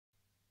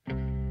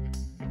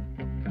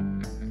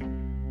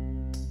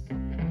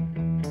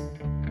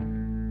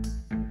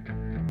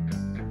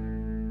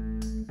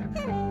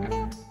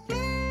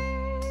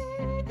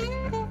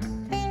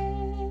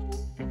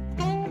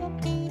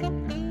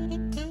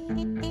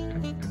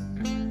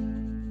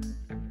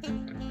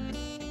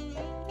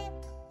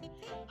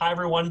Hi,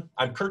 everyone.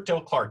 I'm Kurt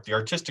Dale Clark, the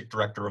Artistic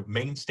Director of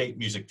Maine State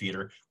Music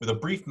Theater, with a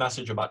brief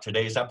message about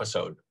today's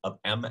episode of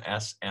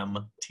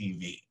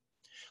MSMTv.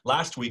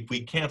 Last week,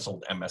 we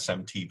canceled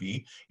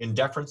MSMTv in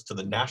deference to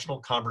the national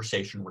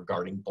conversation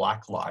regarding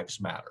Black Lives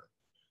Matter.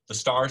 The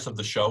stars of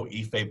the show,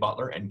 E.Faye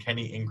Butler and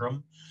Kenny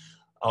Ingram,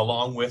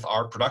 along with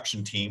our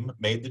production team,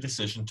 made the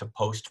decision to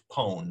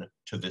postpone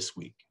to this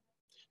week.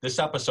 This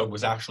episode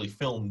was actually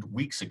filmed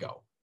weeks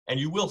ago, and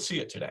you will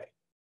see it today.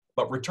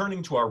 But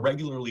returning to our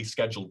regularly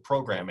scheduled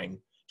programming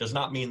does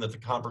not mean that the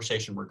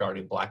conversation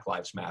regarding Black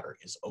Lives Matter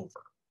is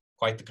over.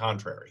 Quite the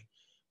contrary.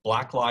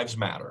 Black Lives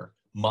Matter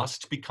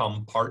must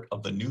become part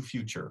of the new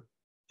future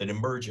that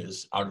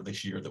emerges out of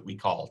this year that we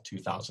call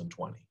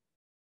 2020.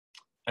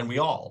 And we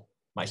all,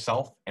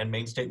 myself and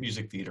Maine State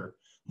Music Theater,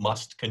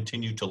 must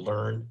continue to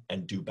learn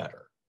and do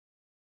better.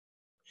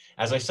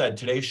 As I said,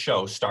 today's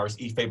show stars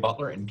E.Faye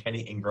Butler and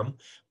Kenny Ingram,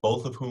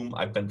 both of whom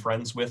I've been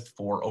friends with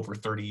for over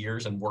 30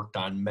 years and worked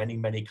on many,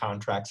 many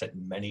contracts at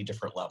many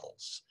different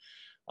levels.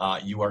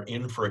 You are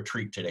in for a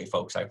treat today,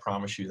 folks, I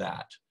promise you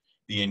that.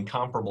 The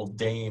incomparable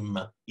Dame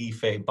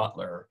E.Faye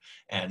Butler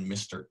and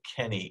Mr.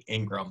 Kenny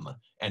Ingram,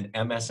 and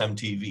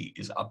MSMTv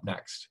is up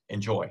next.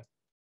 Enjoy.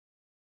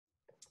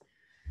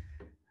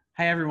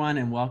 Hi, everyone,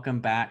 and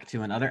welcome back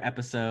to another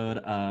episode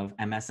of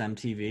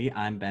MSMTv.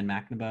 I'm Ben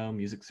McNaboe,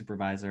 Music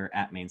Supervisor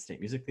at Maine State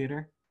Music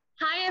Theater.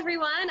 Hi,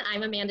 everyone.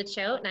 I'm Amanda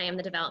Choate, and I am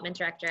the Development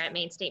Director at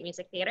Maine State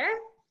Music Theater.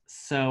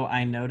 So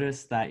I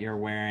noticed that you're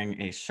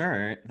wearing a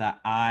shirt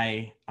that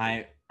I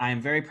am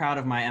very proud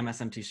of my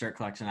MSMT shirt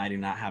collection. I do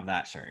not have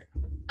that shirt.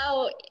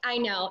 Oh, I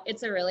know.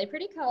 It's a really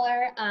pretty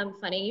color.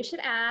 Funny you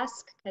should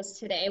ask, because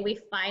today we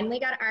finally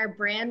got our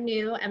brand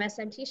new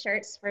MSMT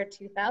shirts for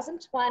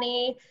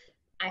 2020.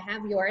 I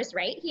have yours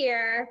right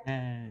here.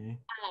 Hey.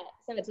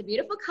 So it's a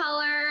beautiful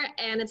color,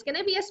 and it's going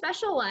to be a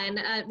special one,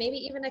 maybe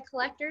even a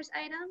collector's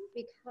item,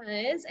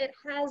 because it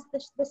has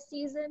the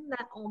season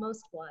that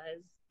almost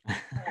was.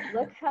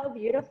 Look how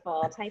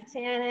beautiful.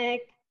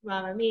 Titanic,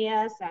 Mamma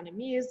Mia, Sound of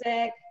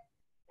Music,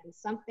 and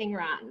Something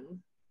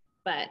Rotten.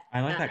 But I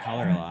like that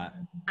color a lot.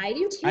 I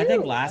do too. I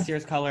think last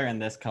year's color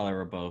and this color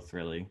were both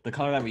really, the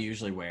color that we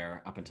usually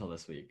wear up until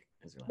this week.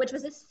 Is really which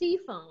was a sea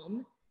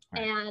foam.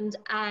 Right. And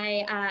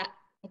I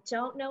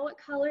don't know what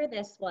color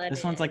this one is.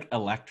 This one's like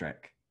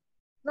electric.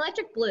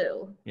 Electric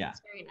blue. Yeah.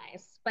 It's very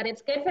nice. But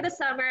it's good for the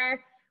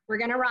summer. We're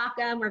going to rock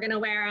them. We're going to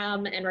wear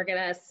them. And we're going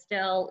to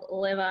still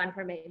live on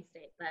for Maine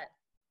State. But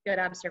good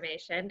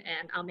observation.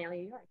 And I'll mail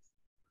you yours.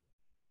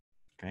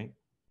 Great.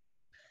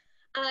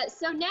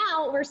 So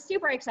now we're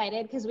super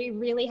excited because we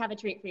really have a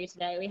treat for you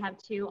today. We have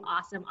two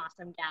awesome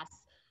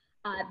guests.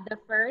 The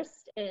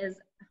first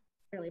is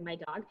really my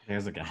dog.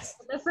 There's a guest.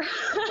 The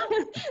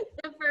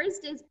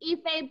first is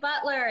E.Faye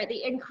Butler,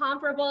 the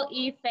incomparable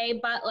E.Faye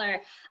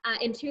Butler.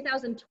 In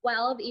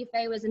 2012,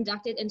 E.Faye was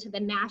inducted into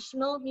the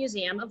National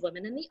Museum of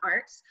Women in the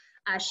Arts.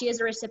 She is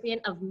a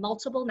recipient of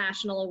multiple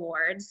national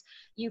awards.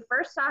 You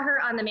first saw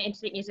her on the Maine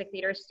State Music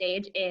Theater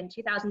stage in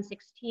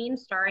 2016,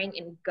 starring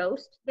in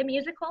Ghost, the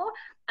musical,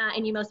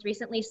 and you most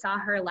recently saw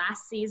her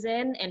last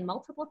season in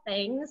multiple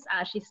things.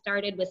 She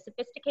started with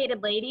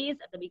Sophisticated Ladies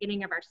at the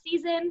beginning of our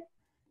season.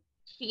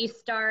 She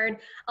starred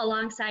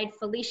alongside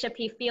Felicia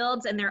P.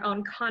 Fields in their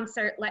own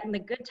concert, Letting the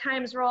Good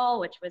Times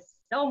Roll, which was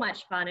so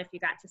much fun if you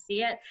got to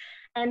see it.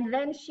 And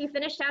then she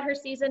finished out her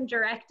season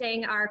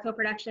directing our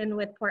co-production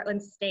with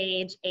Portland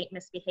Stage, Ain't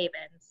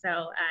Misbehavin.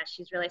 So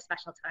she's really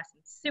special to us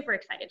and super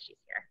excited she's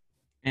here.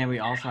 And we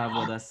also have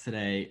with us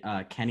today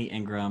Kenny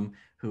Ingram,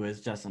 who is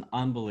just an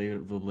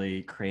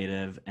unbelievably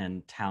creative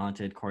and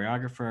talented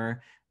choreographer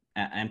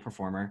and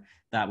performer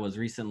that was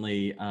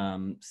recently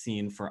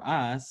seen for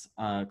us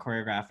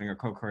choreographing or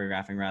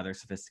co-choreographing rather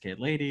Sophisticated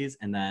Ladies,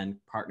 and then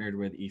partnered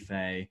with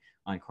E.Faye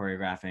on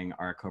choreographing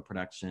our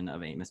co-production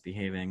of Ain't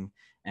Misbehaving.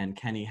 And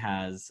Kenny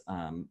has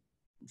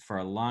for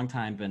a long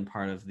time been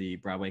part of the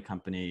Broadway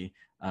company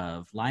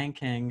of Lion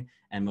King,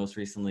 and most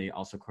recently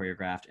also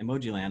choreographed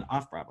Emojiland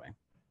off-Broadway.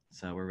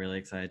 So we're really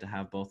excited to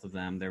have both of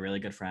them. They're really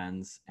good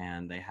friends,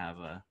 and they have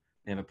a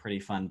pretty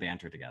fun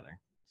banter together.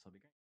 So it'll be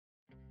great.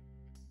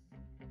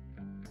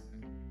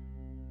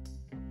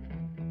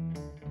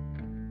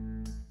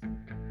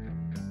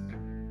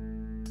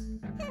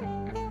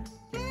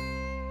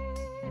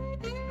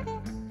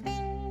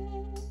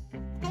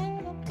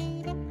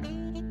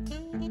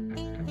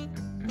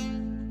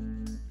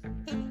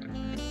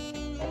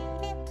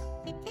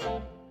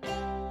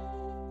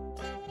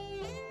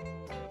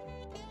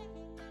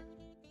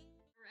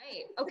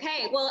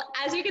 Okay, well,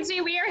 as you can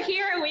see, we are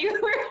here. We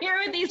were here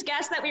with these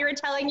guests that we were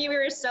telling you we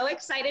were so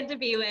excited to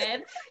be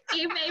with.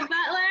 E.Faye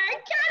Butler,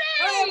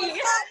 Kenny!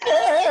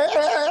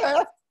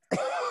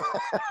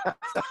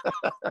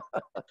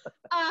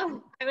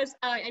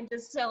 I'm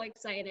just so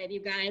excited, you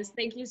guys.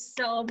 Thank you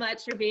so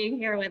much for being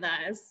here with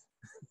us.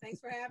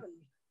 Thanks for having me.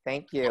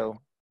 Thank you.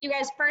 You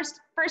guys, first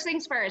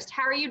things first,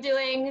 how are you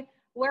doing?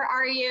 Where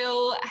are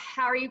you?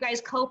 How are you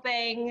guys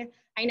coping?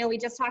 I know we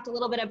just talked a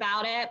little bit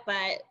about it,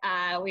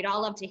 but we'd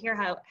all love to hear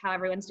how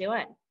everyone's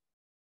doing.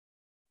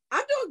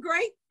 I'm doing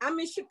great. I'm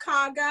in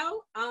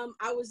Chicago.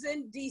 I was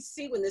in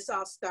DC when this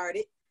all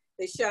started.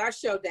 They shut our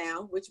show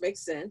down, which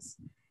makes sense.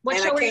 What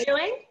show were you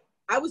doing?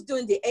 I was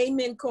doing The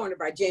Amen Corner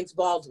by James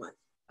Baldwin.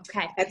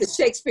 Okay. At the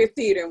Shakespeare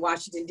Theater in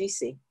Washington,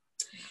 D.C.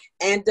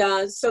 And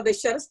so they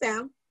shut us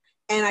down.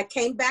 And I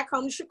came back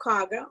home to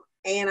Chicago.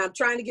 And I'm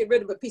trying to get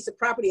rid of a piece of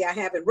property I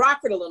have in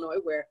Rockford, Illinois,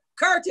 where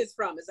Kurt is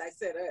from, as I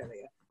said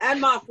earlier,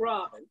 and Mark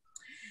Robin.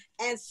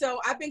 And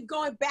so I've been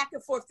going back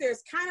and forth there.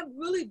 It's kind of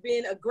really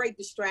been a great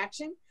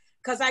distraction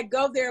because I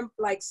go there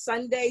like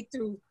Sunday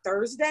through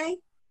Thursday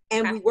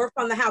and we work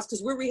on the house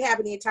because we're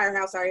rehabbing the entire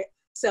house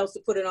ourselves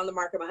to put it on the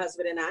market, my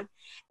husband and I.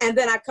 And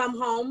then I come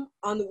home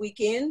on the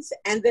weekends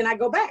and then I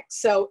go back.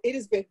 So it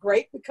has been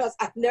great because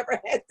I've never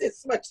had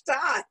this much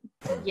time.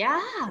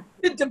 Yeah.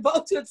 To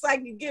devote to. It's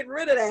like you're getting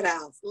rid of that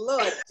house.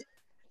 Look. It's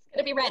going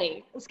to be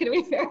ready. It's going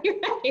to be very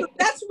ready.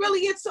 That's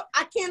really it. So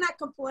I cannot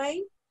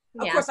complain.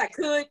 Of course I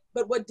could,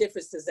 but what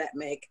difference does that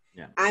make?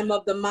 Yeah. I'm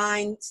of the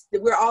mind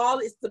that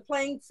the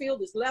playing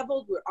field is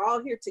leveled. We're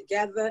all here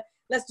together.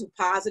 Let's do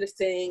positive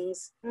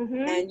things.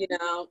 And,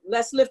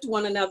 let's lift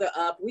one another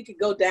up. We could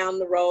go down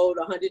the road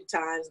 100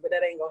 times, but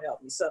that ain't going to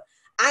help me. So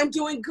I'm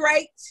doing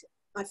great.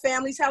 My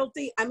family's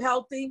healthy. I'm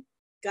healthy.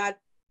 God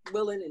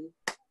willing.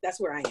 And that's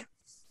where I am.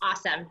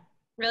 Awesome.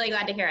 Really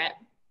glad to hear it.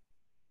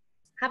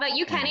 How about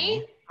you,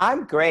 Kenny?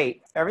 I'm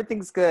great.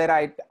 Everything's good.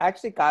 I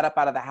actually got up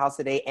out of the house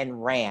today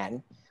and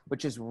ran,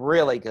 which is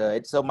really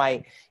good. So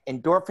my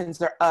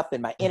endorphins are up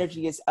and my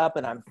energy is up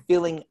and I'm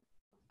feeling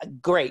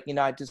great.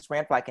 I just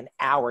ran for like an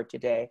hour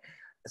today.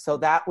 So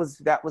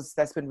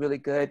that's been really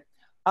good.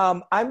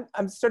 I'm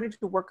starting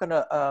to work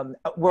on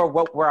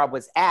where I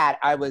was at.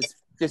 I was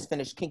just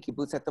finished Kinky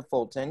Boots at the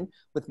Fulton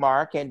with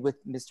Mark and with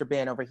Mr.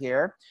 Ben over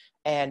here.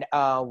 And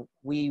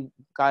we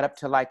got up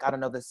to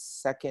the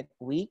second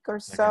week or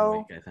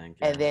so. I think,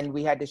 And then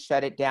we had to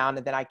shut it down.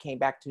 And then I came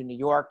back to New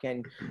York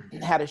and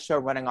had a show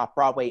running off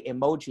Broadway,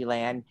 Emoji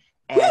Land.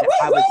 And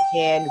I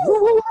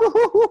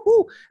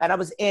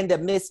was in the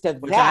midst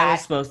of Which that. I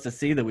was supposed to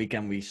see the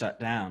weekend we shut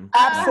down.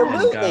 Absolutely.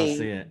 I couldn't go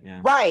see it.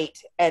 Yeah. Right.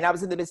 And I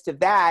was in the midst of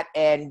that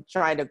and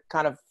trying to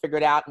kind of figure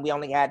it out. And we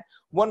only had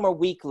one more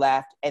week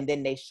left and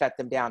then they shut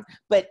them down.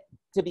 But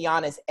to be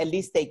honest, at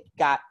least they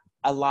got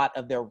a lot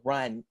of their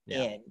run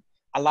in.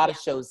 A lot of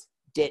shows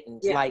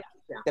didn't, like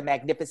the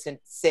Magnificent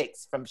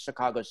Six from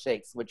Chicago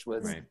Shakes, which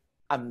was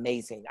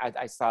amazing.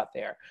 I saw it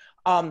there.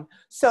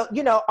 So,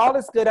 all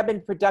is good. I've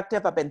been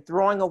productive. I've been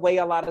throwing away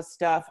a lot of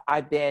stuff.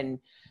 I've been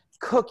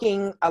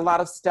cooking a lot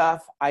of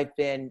stuff. I've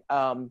been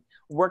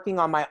working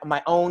on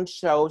my own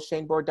show,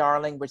 Shane Bohr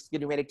Darling. We're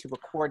getting ready to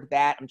record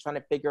that. I'm trying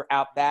to figure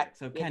out that.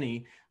 So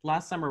Kenny,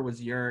 last summer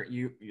was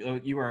you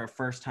were a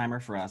first timer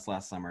for us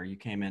last summer. You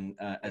came in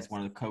as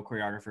one of the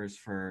co-choreographers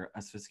for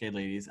Sophisticated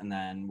Ladies and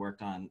then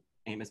worked on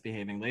Ain't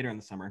Misbehaving later in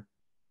the summer.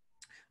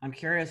 I'm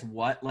curious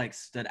what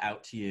stood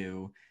out to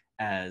you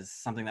as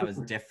something that was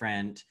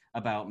different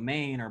about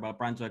Maine or about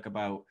Brunswick,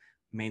 about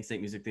Maine State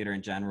Music Theater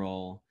in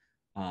general,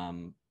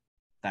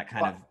 that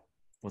kind of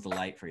was a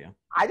light for you.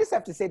 I just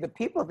have to say the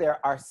people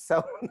there are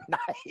so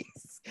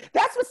nice.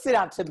 That's what stood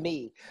out to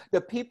me.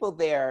 The people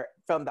there,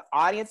 from the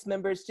audience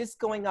members, just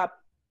going up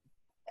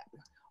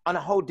on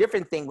a whole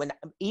different thing. When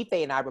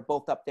E.Faye and I were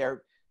both up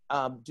there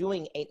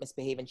doing Ain't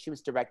Misbehavin', she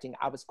was directing,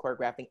 I was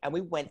choreographing, and we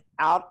went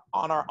out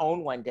on our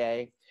own one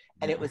day,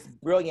 and it was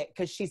brilliant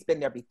because she's been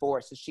there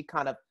before, so she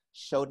kind of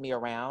showed me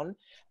around.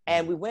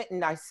 And we went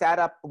and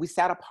we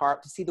sat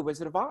apart to see The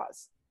Wizard of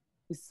Oz.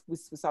 We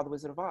saw The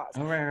Wizard of Oz.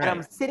 Oh, right. And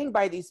I'm sitting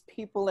by these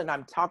people and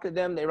I'm talking to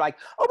them. They're like,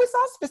 oh, we saw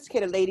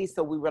Sophisticated Ladies.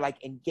 So we were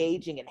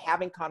engaging and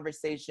having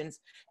conversations.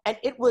 And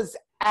it was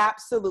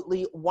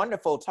absolutely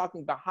wonderful,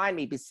 talking behind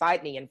me,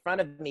 beside me, in front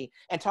of me,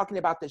 and talking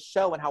about the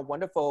show and how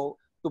wonderful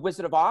The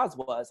Wizard of Oz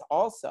was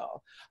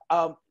also.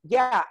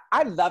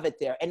 I love it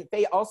there. And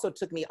they also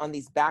took me on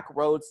these back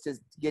roads to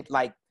get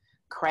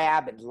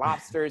crab and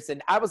lobsters.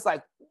 And I was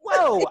like,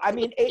 whoa. I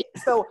mean,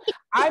 so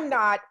I'm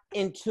not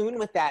in tune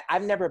with that.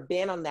 I've never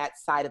been on that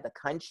side of the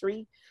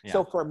country. Yeah.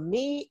 So for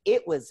me,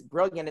 it was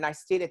brilliant. And I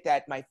stayed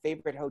at my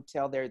favorite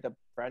hotel there, the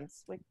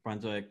Brunswick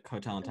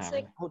Hotel and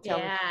Tavern.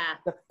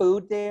 The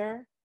food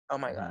there. Oh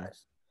my gosh.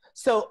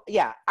 So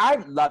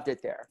I loved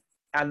it there.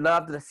 I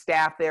loved the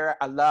staff there.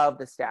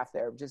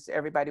 Just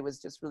everybody was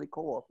just really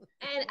cool.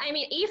 And I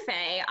mean,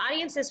 E.Faye,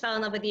 audiences fell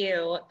in love with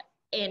you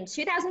in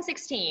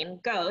 2016.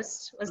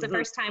 Ghost was the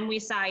first time we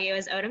saw you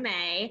as Oda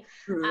Mae.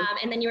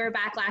 And then you were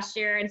back last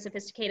year in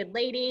Sophisticated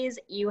Ladies.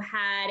 You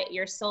had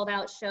your sold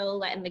out show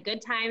Letting the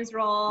Good Times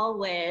Roll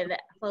with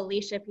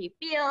Felicia P.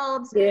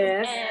 Fields.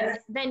 Yes. And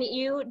then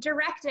you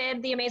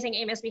directed the amazing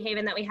Ain't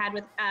Misbehavin' that we had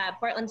with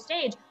Portland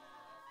Stage.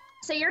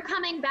 So you're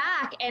coming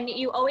back and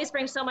you always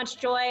bring so much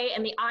joy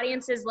and the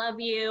audiences love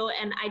you.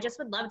 And I just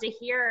would love to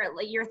hear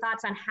your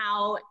thoughts on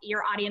how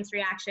your audience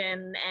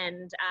reaction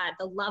and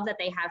the love that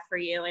they have for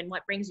you and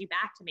what brings you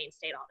back to Maine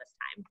State all this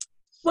time.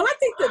 Well, I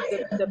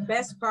think that the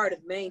best part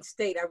of Maine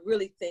State, I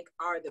really think,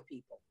 are the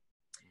people.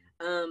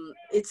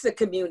 It's the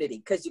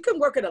community, because you can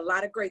work at a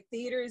lot of great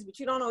theaters, but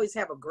you don't always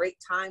have a great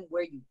time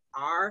where you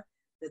are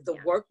The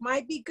work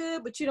might be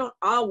good, but you don't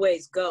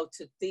always go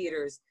to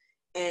theaters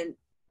and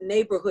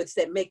neighborhoods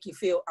that make you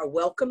feel are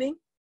welcoming.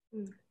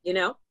 You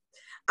know,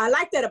 I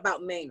like that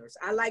about Mainers.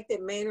 I like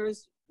that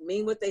Mainers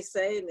mean what they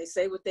say and they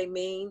say what they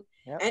mean.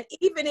 Yep. And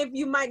even if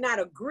you might not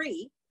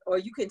agree, or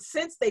you can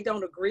sense they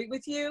don't agree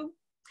with you,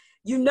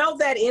 you know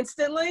that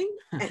instantly.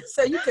 And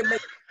so you can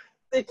make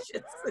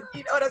decisions.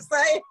 You know what I'm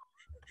saying?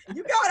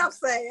 You know what I'm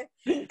saying?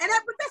 And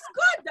but that's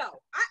good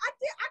though.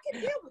 I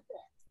can deal with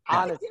that.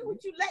 I can deal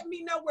with you letting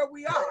me know where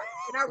we are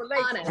in our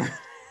relationship.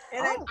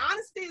 And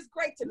honesty is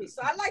great to me.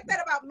 So I like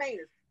that about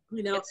Mainers.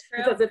 You know,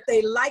 because if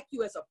they like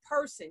you as a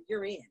person,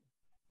 you're in.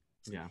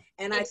 Yeah.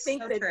 And I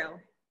think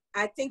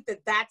that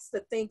that's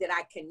the thing that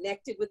I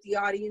connected with the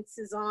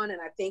audiences on,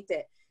 and I think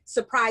that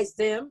surprised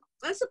them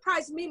and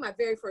surprised me my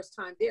very first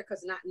time there,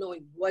 because not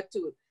knowing what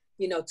to,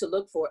 you know, to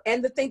look for.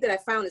 And the thing that I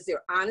found is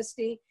their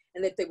honesty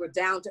and that they were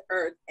down to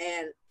earth,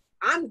 and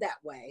I'm that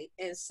way.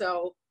 And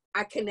so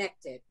I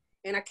connected,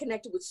 and I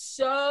connected with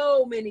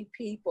so many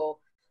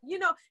people, you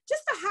know,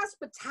 just the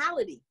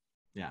hospitality.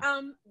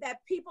 Yeah. That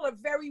people are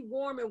very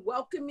warm and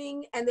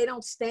welcoming, and they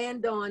don't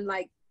stand on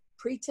like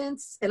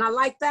pretense, and I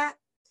like that.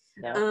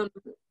 Yeah.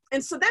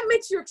 And so that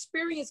makes your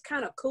experience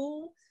kind of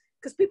cool,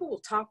 because people will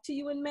talk to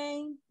you in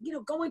Maine, you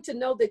know, going to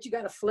know that you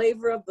got a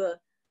flavor of the,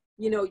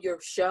 you know, your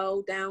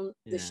show down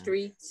the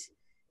streets,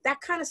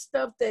 that kind of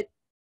stuff that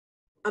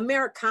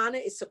Americana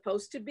is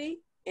supposed to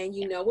be, and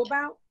you know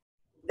about.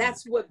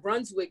 That's what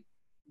Brunswick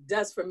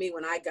does for me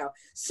when I go.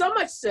 So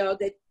much so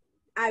that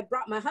I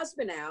brought my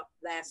husband out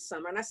last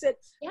summer, and I said,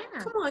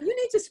 come on, you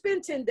need to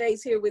spend 10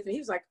 days here with me. He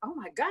was like, oh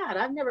my God,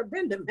 I've never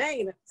been to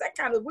Maine. It's that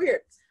kind of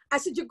weird. I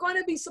said, you're going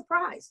to be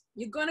surprised.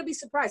 You're going to be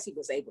surprised. He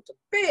was able to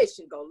fish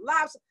and go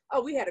lobster.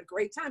 Oh, we had a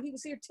great time. He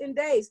was here 10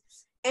 days,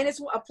 and it's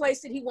a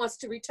place that he wants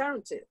to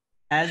return to.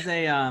 As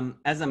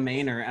a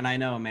Mainer, and I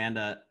know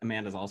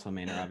Amanda's also a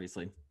Mainer,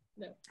 obviously.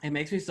 No. It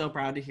makes me so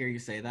proud to hear you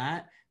say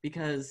that,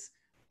 because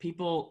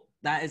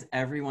that is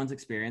everyone's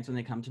experience when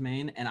they come to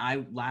Maine. And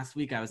last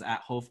week I was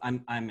at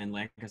I'm in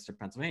Lancaster,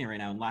 Pennsylvania right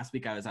now. And last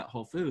week I was at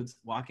Whole Foods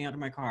walking out to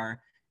my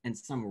car, and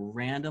some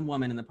random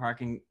woman in the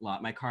parking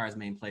lot, my car has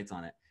Maine plates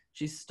on it.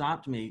 She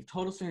stopped me,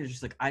 total stranger.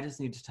 She's like, I just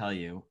need to tell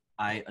you,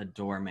 I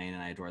adore Maine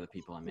and I adore the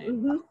people in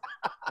Maine.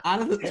 I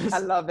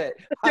love it.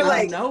 You're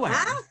like, nowhere.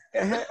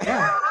 Huh?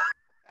 Yeah.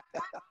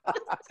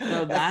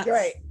 So that's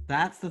great.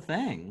 That's the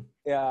thing.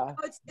 Yeah.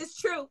 Oh, it's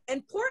true.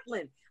 And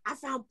Portland, I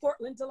found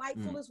Portland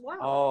delightful as well.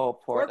 Oh,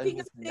 Portland Working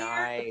was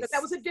nice. Because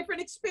that was a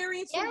different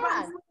experience.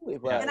 Yeah.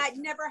 And I'd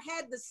never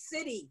had the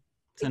city.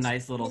 It's a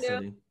nice little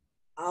city.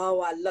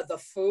 Oh, I love the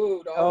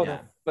food.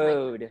 The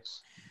food.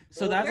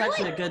 So that's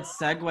actually a good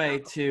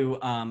segue to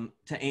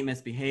Ain't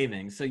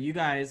Misbehaving. So you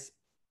guys,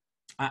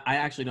 I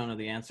actually don't know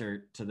the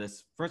answer to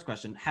this first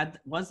question.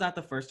 Was that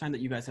the first time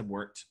that you guys have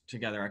worked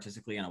together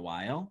artistically in a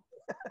while?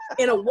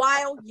 In a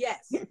while,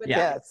 yes. But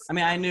yes. I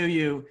mean, I knew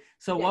you.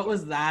 So what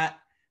was that?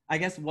 I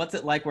guess, what's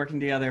it like working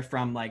together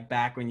from like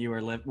back when you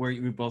were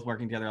you both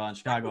working together in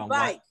Chicago?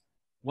 Like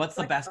what's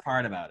the best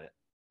part about it?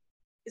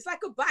 It's like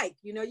a bike,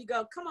 you know. You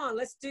go, come on,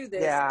 let's do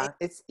this. Yeah,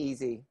 it's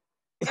easy.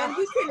 And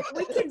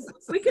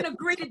we can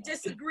agree to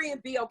disagree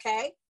and be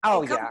okay.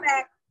 Oh,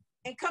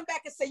 and come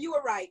back and say you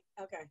were right.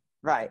 Okay.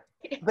 Right.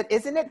 But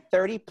isn't it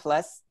 30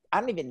 plus? I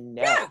don't even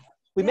know. Yeah.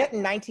 We met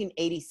in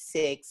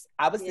 1986.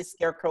 I was the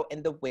Scarecrow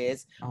in The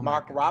Wiz.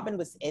 Mark Robin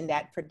was in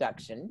that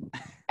production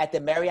at the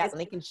Marriott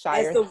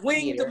Lincolnshire as the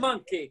winged Theater.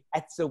 monkey.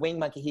 As the winged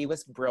monkey. He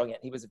was brilliant.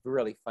 He was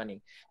really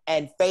funny.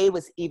 And Faye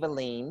was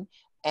Eveline.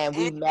 And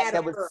we met.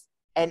 That was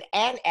and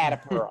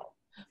Ada Pearl.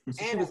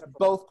 She was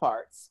both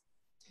parts.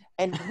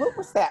 And what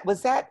was that?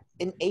 Was that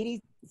in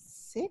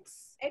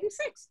 86?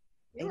 86.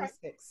 You're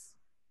 86.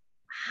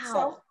 Right. Wow.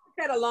 So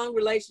we had a long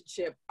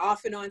relationship,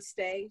 off and on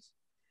stage.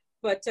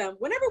 But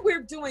whenever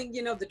we're doing,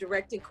 you know, the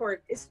directing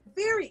court, it's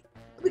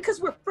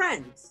because we're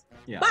friends.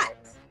 Yeah. But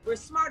we're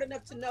smart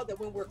enough to know that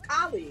when we're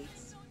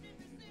colleagues,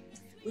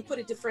 we put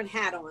a different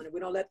hat on and we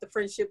don't let the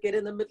friendship get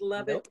in the middle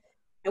of it.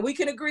 And we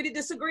can agree to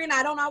disagree. And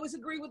I don't always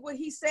agree with what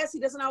he says. He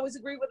doesn't always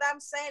agree with what I'm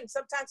saying.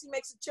 Sometimes he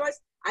makes a choice.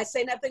 I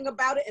say nothing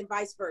about it, and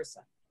vice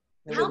versa.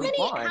 How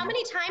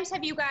many times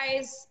have you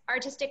guys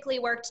artistically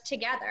worked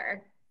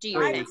together, do you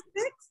think?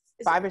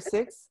 5 or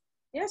 6?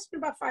 Yeah, it's been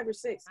about 5 or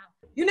 6.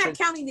 You're not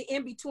counting the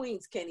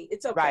in-betweens, Kenny.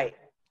 It's okay. Right.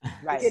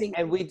 Right.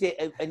 And we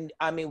did,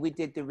 we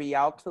did the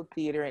Rialto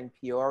Theater in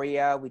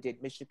Peoria. We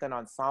did Michigan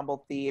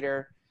Ensemble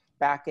Theater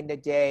back in the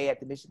day at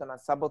the Michigan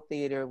Ensemble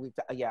Theater.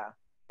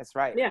 That's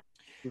right. Yeah.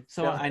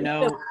 So I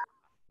know.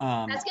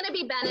 That's going to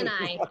be Ben and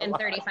I in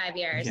 35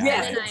 years.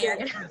 Yeah. Ben and I are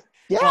gonna...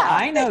 Yeah. Well,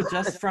 I know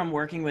just from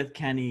working with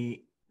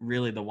Kenny,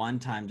 really the one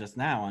time just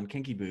now on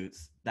Kinky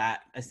Boots,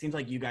 that it seems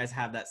like you guys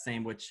have that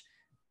same, which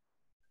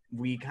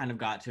we kind of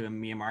got to in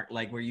me and Mark,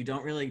 like where you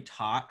don't really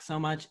talk so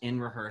much in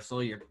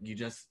rehearsal. You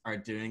just are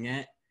doing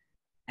it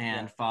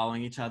and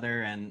following each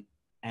other, and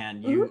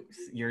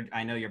you're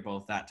I know you're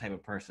both that type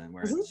of person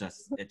where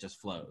it just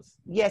flows.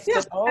 Yes,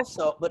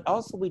 but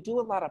also we do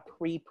a lot of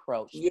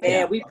pre-pro.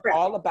 Yeah, we prep.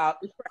 All about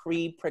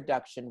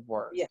pre-production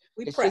work. Yeah,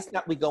 it's just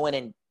not we go in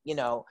and you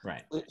know.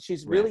 Right.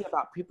 She's really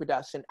about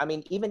pre-production. I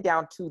mean, even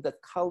down to the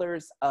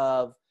colors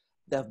of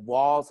the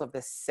walls of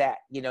the set,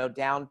 you know,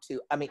 down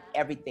to, I mean,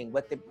 everything,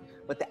 what the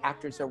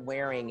actors are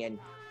wearing, and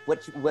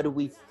what do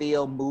we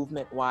feel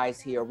movement wise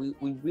here. We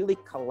really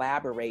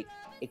collaborate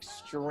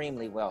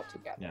extremely well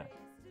together. Yeah.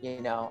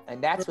 You know,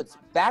 and that's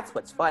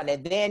what's fun.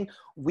 And then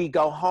we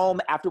go home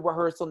after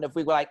rehearsal, and if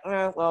we were like,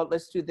 well,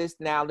 let's do this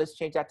now, let's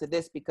change that to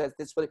this, because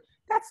that's what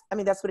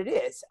it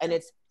is. And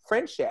it's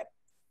friendship.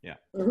 Yeah.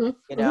 You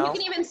know, you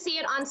can even see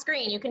it on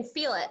screen. You can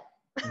feel it.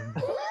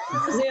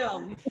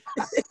 Zoom.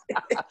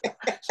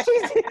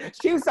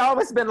 she's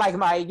always been like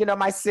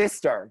my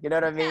sister, you know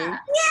what I mean?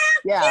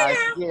 Yeah.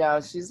 You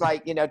know, she's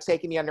like, you know,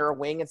 taking me under her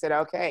wing and said,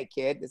 okay,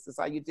 kid, this is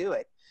how you do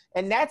it.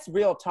 And that's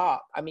real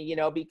talk. I mean, you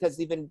know, because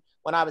even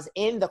when I was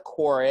in the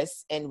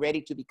chorus and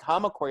ready to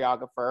become a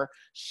choreographer,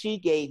 she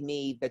gave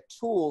me the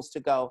tools to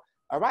go,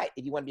 all right,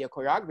 if you want to be a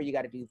choreographer, you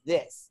got to do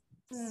this.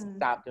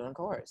 Stop doing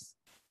chorus.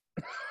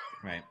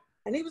 Right.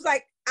 And he was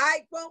like,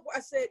 I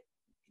said,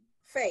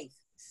 Faith,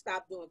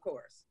 stop doing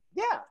chorus.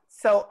 Yeah.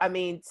 So, I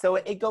mean, so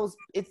it goes,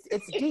 it's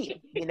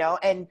deep, you know,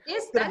 and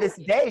still to this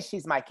day,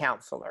 she's my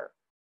counselor.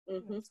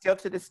 Still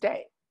to this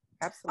day.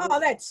 Absolutely. Oh,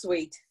 that's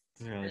sweet.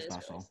 It's really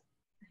special.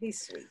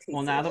 He's sweet.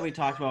 Well, now that we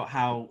talked about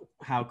how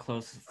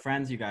close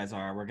friends you guys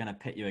are, we're going to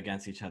pit you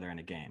against each other in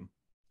a game.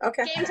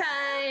 Okay. Game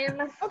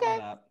time.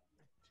 Okay.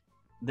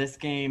 This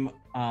game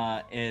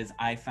is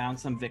I found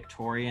some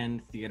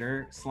Victorian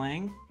theater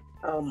slang.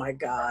 Oh my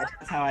God.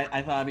 That's how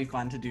I thought it'd be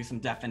fun to do some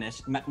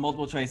definition,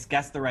 multiple choice,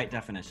 guess the right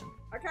definition.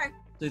 Okay.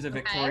 There's a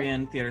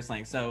Victorian theater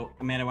slang. So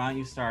Amanda, why don't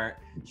you start?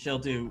 She'll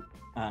do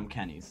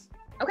Kenny's.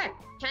 Okay,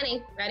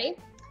 Kenny, ready?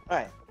 All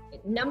right.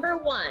 Number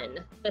 1,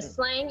 the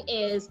slang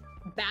is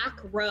back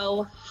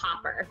row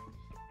hopper.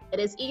 It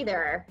is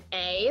either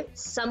A,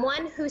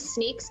 someone who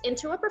sneaks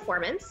into a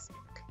performance,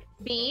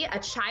 B, a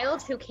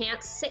child who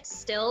can't sit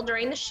still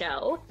during the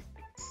show,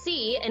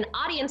 C, an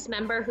audience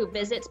member who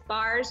visits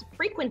bars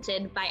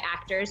frequented by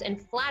actors and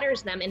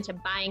flatters them into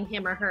buying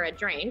him or her a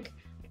drink,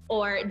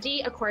 or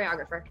D, a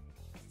choreographer.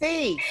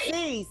 C.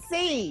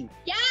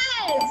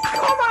 Yes!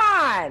 Come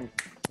on!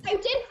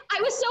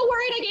 I was so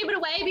worried I gave it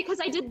away because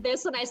I did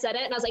this when I said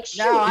it, and I was like,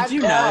 shoot. No, Did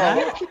you know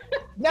that?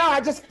 No, I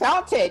just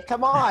felt it.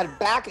 Come on,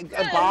 back a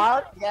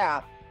bar.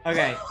 Yeah.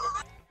 Okay.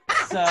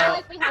 So I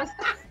like we have.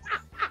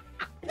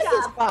 This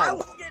is I fun.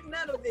 won't get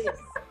none of these.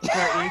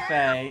 for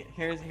E.Faye,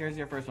 here's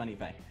your first one,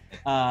 E.Faye.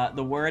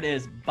 The word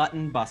is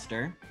button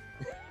buster.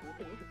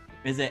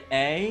 Is it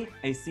A,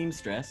 a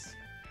seamstress,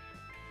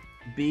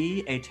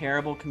 B, a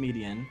terrible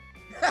comedian,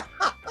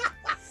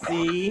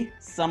 C,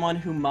 someone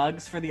who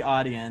mugs for the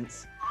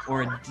audience,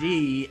 or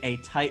D, a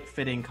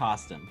tight-fitting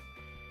costume?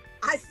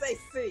 I say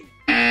C.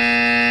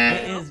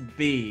 It is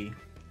B,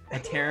 a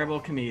terrible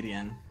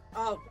comedian.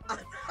 Oh, I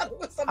thought it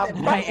was something.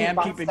 And I am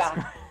keeping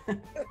score.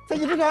 So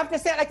you don't have to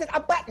say it like this, a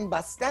button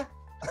buster.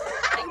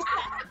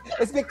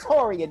 It's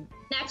Victorian.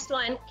 Next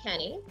one,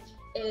 Kenny,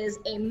 is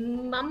a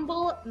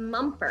mumble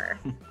mumper.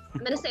 I'm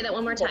gonna say that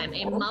one more time.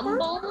 A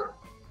mumble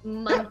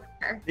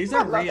mumper. These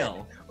are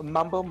real.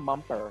 Mumble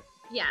mumper.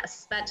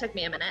 Yes, that took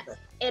me a minute.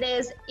 It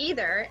is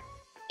either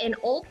an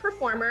old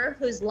performer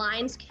whose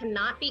lines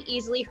cannot be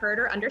easily heard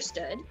or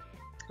understood,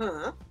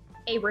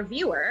 a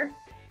reviewer,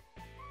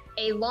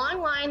 a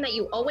long line that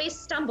you always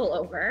stumble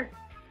over,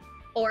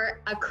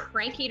 or a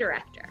cranky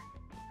director.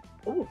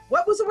 Ooh,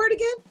 what was the word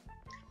again?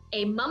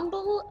 A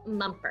mumble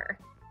mumper.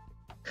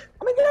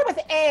 I'm gonna go with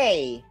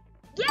A.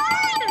 Yes!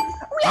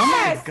 Oh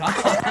my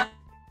god.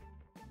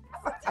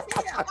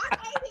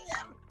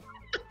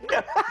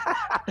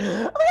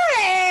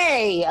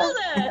 Hey! Hold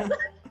it.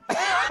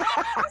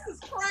 This is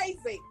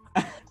crazy.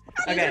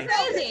 Okay.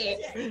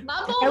 Crazy.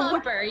 Mumble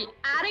mumper.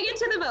 Adding it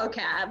to the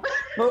vocab.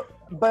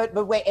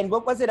 But wait, and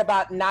what was it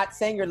about not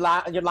saying your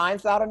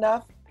lines loud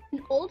enough?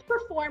 An old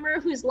performer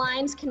whose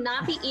lines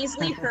cannot be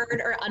easily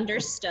heard or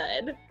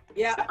understood.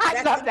 Yeah,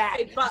 I love that.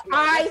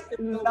 I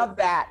love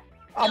that.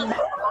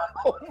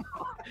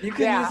 You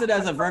can use it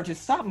as a verb to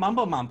stop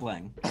mumble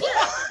mumbling. That's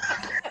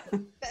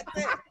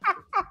it.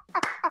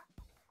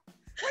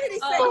 What did he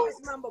say? He was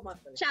mumble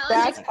mumbling. Challenge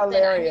That's accepted.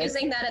 hilarious. I'm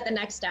using that at the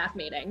next staff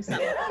meeting. So.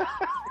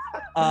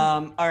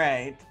 All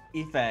right,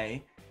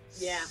 E.Faye.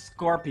 Yeah.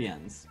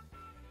 Scorpions.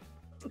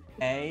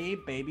 A,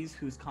 babies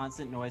whose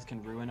constant noise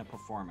can ruin a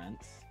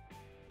performance.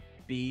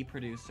 B,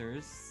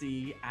 producers.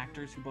 C,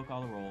 actors who book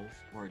all the roles.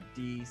 Or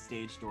D,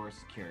 stage door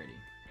security.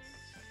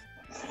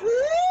 Ooh,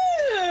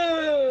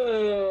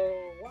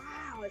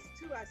 wow, it's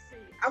 2 I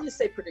see. I'm gonna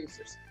say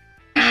producers.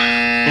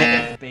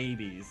 It is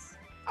babies.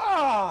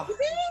 Oh,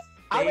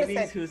 I would've Babies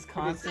said whose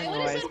constant I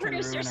would've noise said can ruin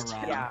a producers,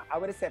 run. yeah, I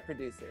would have said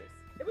producers.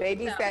 It was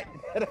Babies no.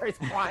 that are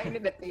crying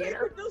in the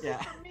theater. Producers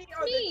Yeah. for me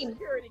or Mean. the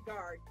security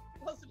guard.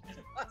 Those are the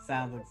 2 I see.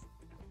 Sounds like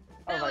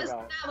Oh my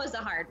God, That was a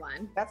hard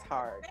one. that's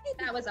hard.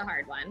 That was a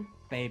hard one.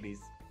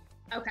 babies.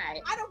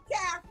 Okay. I don't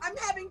care. I'm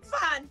having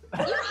fun.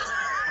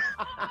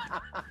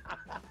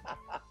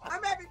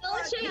 I'm having Still a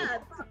fun.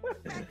 chance.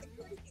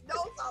 He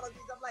knows all of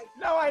these. I'm like,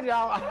 No, I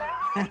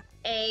don't.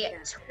 A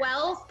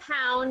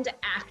 12-pound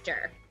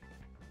actor.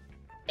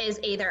 is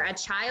either a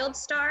child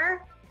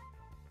star,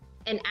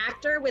 an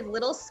actor with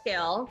little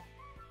skill,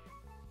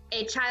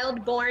 a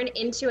child born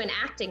into an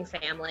acting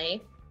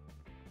family,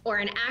 or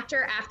an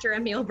actor after a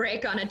meal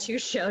break on a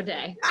 2-show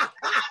day.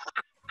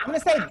 I'm gonna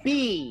say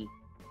B.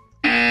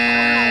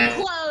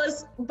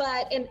 Close,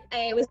 but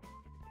it was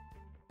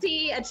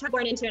C, a child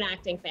born into an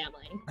acting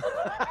family.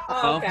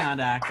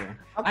 Well-found actor.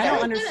 Okay. I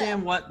don't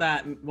understand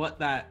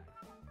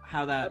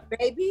how that.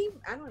 Baby?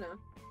 I don't know.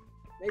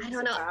 Maybe I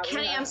don't know. it's a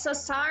Kenny, child. I'm so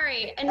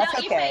sorry. And That's no,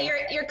 okay.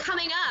 E.Faye, you're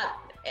coming up.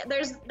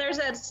 There's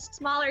a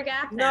smaller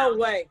gap No now.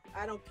 way.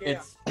 I don't care.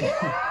 It's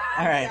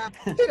all right.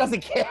 She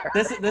doesn't care.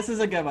 This is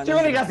a good one. She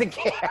really doesn't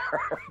care.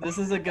 This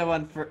is a good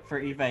one for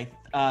E.Faye.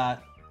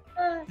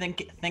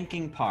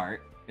 Thinking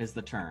part is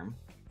the term.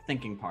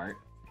 Thinking part.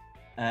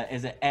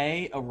 Is it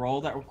A, a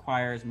role that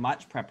requires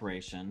much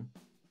preparation?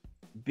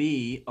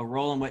 B, a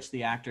role in which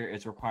the actor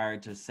is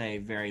required to say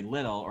very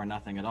little or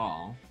nothing at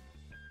all?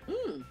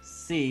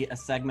 C, a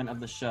segment of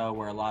the show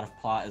where a lot of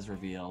plot is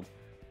revealed?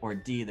 Or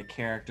D, the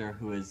character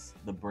who is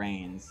the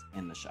brains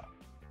in the show?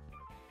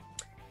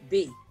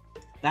 B.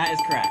 That is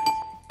correct.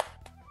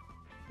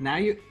 Now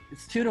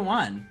it's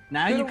 2-1.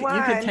 Now 2 you to could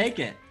 1. take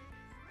it.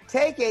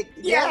 Take it.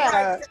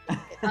 Yeah, Yeah.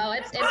 Oh,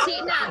 it's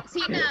heating up. It's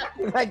heating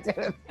up. Like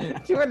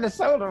doing the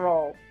shoulder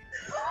roll.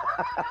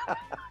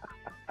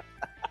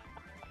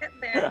 Get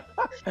there.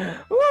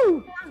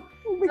 Woo.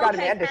 We got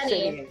Okay, Amanda Penny.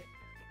 singing.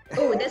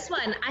 Ooh, this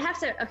one. I have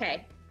to.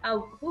 Okay.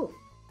 Oh, ooh.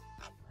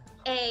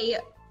 A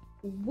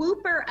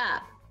whooper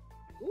up.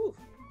 Ooh.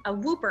 A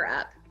whooper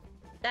up.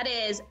 That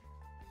is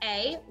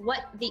A,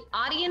 what the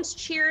audience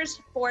cheers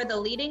for the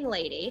leading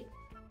lady,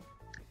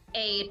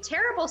 a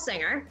terrible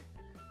singer,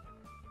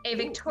 a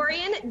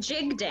Victorian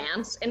jig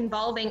dance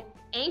involving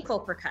ankle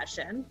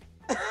percussion,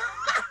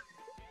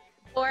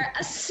 or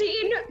a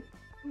scene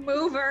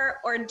mover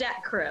or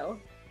deck crew.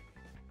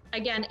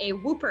 Again, a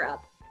whooper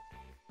up.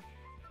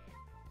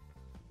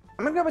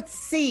 I'm gonna go with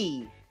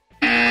C.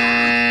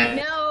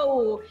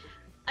 No,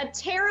 a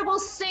terrible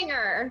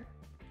singer.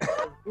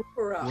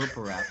 Whooper up.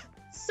 Whooper up.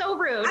 So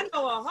rude. I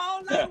know a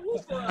whole lot of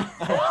whooper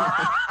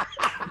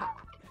up.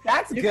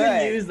 That's You good.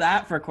 can use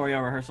that for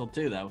choreo rehearsal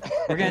too, though.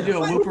 We're gonna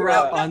do a whooper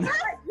up on.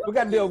 We're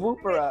gonna do a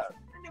whooper up.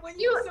 When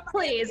You- somebody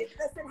please.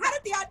 Listen, how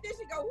did the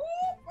audition go?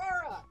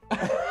 Whooper up.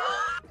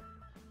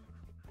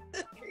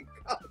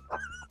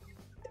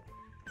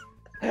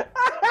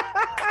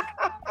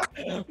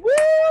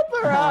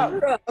 Whooper up.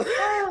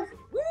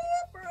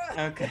 Whooper up.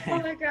 Okay. Oh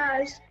my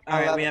gosh. All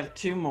right, love we it. have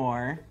 2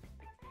 more.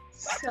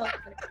 So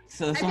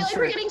So I this feel one's like for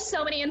we're getting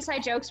so many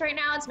inside jokes right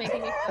now. It's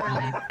making me feel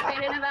really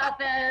excited about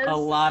this. a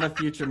lot of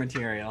future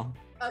material.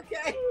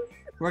 Okay.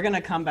 We're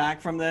gonna come back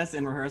from this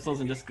in rehearsals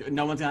and just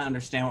no one's gonna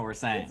understand what we're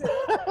saying.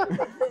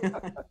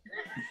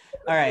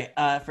 All right,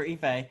 for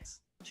E.Faye,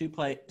 to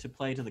play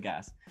to the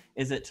gas.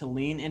 Is it to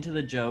lean into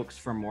the jokes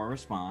for more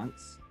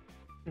response?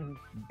 Mhm.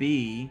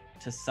 B,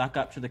 to suck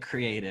up to the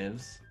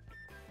creatives?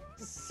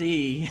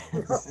 C,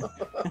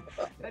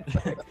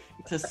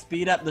 to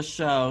speed up the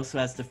show so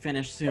as to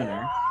finish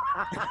sooner?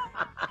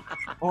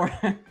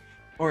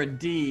 Or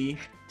D,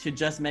 to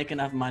just make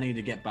enough money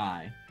to get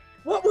by?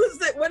 What was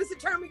that? What is the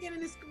term again in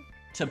this?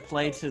 To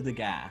play to the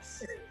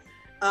gas.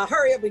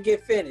 Hurry up and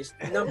get finished.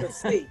 Number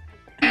C.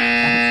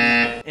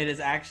 It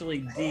is actually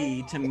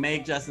D, to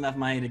make just enough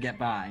money to get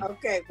by.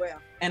 Okay, well.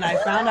 And I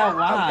found out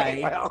why.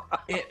 Okay, well.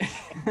 It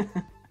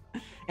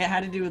it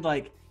had to do with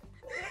like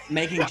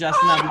making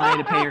just enough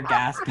money to pay your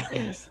gas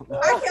bills.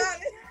 I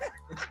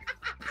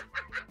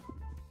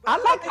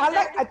got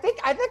it. I think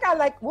I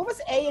like, what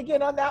was A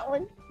again on that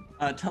one?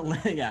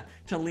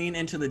 To lean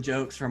into the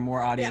jokes for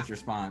more audience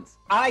response.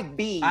 I like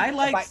B. I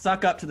like But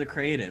suck up to the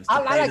creatives. To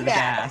I play like to the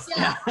that.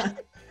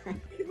 gas.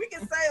 We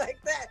can say like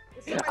that.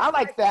 I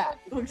like that.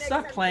 Look,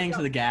 stop playing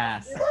to the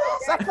gas.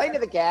 Stop playing to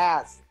the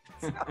gas.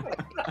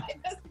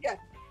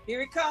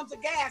 Here it comes the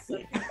gas.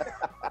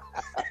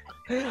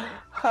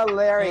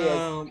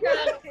 Hilarious.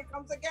 Here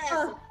comes the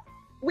gas.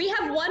 We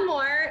have one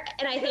more,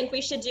 and I think we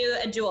should do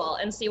a duel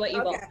and see what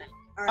you both Okay. think.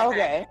 All right.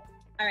 Okay.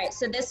 All right,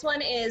 so this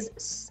one is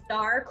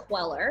Star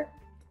Queller.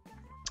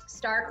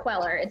 Star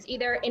Queller. It's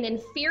either an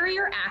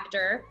inferior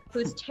actor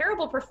whose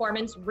terrible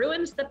performance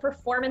ruins the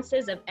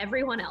performances of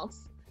everyone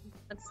else.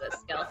 That's a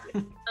skill.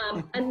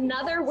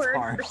 Another word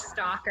Star. for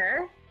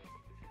stalker.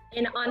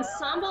 An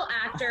ensemble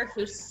actor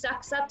who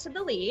sucks up to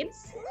the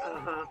leads.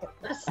 Uh-huh.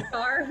 A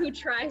star who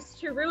tries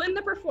to ruin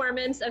the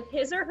performance of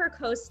his or her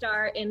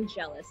co-star in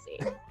jealousy.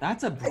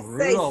 That's a I say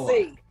brutal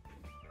C.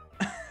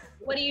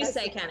 What do you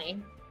say,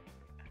 Kenny?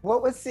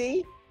 What was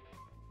C?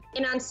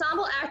 An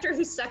ensemble actor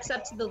who sucks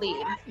up to the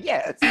lead.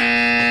 Yes.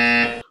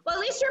 Well, at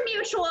least you're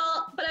mutual,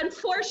 but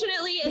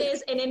unfortunately it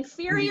is an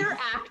inferior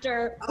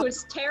actor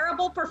whose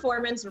terrible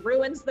performance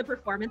ruins the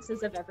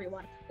performances of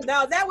everyone.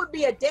 No, that would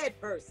be a dead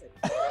person.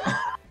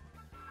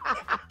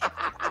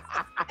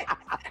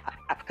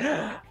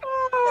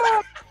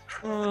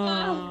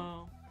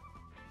 Oh.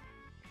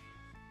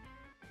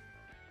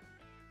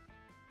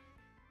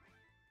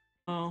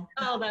 Oh.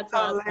 Oh, that's Oh,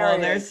 awesome. Well,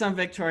 there's some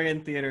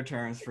Victorian theater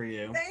terms for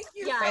you. Thank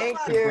you. Yeah. Thank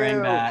so you. much.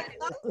 Bring back.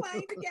 I love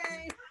playing the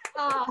game.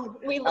 Oh,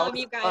 we That love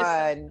was you guys.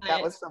 fun. So That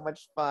much. was so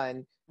much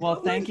fun. Well,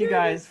 Oh, thank you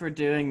guys for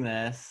doing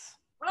this.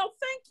 Oh,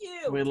 thank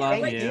you. We Can't love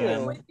wait to you.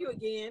 be with you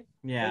again.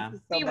 Yeah. Thank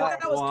you We so were- much.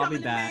 I was Well, I'll be coming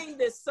to back. Maine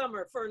this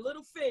summer for a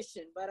little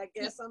fishing, but I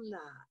guess I'm not.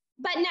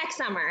 But next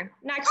summer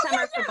Yeah,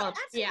 for both.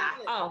 Yeah.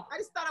 absolutely. Oh. I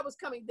just thought I was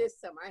coming this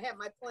summer. I had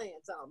my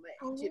plans all made.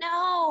 Oh, you know.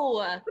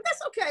 no. But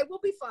that's okay. We'll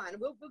be fine.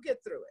 We'll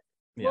get through it.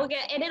 Yeah. We'll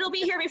get, and it'll be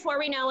here before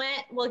we know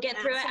it. We'll get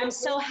through it. I'm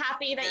so Absolutely.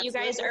 happy that you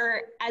guys Absolutely.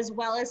 are as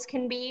well as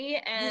can be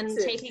and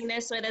too. taking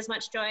this with as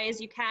much joy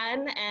as you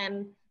can.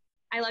 And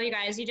I love you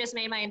guys. You just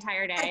made my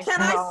entire day. And can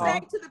I Oh. say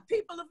to the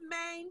people of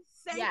Maine,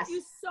 thank Yes.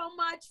 you so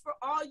much for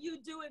all you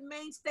do at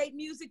Maine State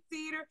Music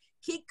Theater.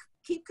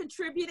 Keep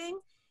contributing.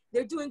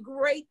 They're doing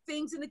great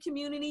things in the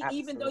community,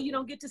 even though you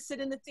don't get to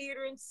sit in the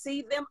theater and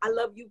see them. I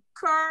love you,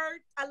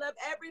 Kurt. I love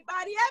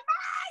everybody at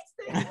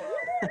Maine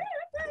State.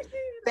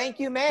 Thank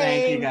you, May.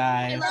 Thank you I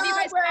guys. love you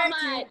guys so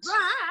much.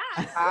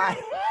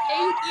 Bye.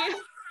 Thank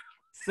you.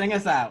 Sing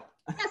us out.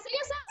 Yeah, sing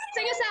us out.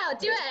 Sing us out.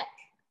 Do it.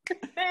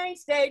 Maine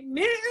State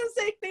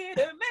Music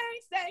Theater,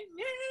 Maine State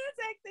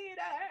Music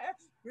Theater,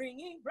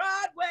 bringing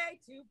Broadway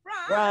to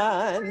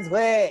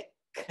Brunswick.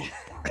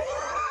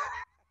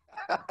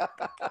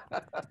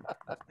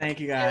 Thank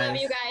you I guys. love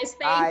you guys.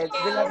 Bye.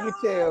 Thank We you. love you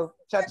too.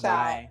 Ciao, ciao.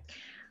 Bye.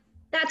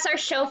 That's our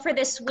show for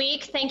this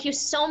week. Thank you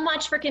so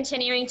much for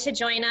continuing to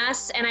join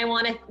us. And I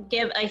want to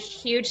give a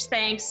huge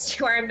thanks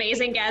to our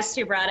amazing guests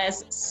who brought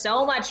us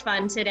so much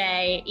fun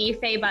today,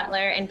 E.Faye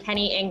Butler and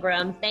Kenny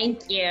Ingram.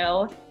 Thank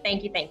you.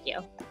 Thank you. Thank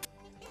you.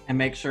 And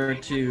make sure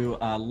to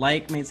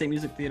like Maine State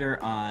Music Theater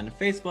on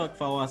Facebook,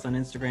 follow us on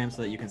Instagram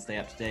so that you can stay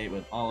up to date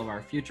with all of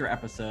our future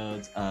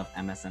episodes of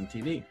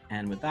MSMTv.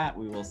 And with that,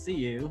 we will see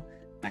you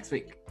next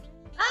week.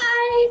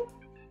 Bye.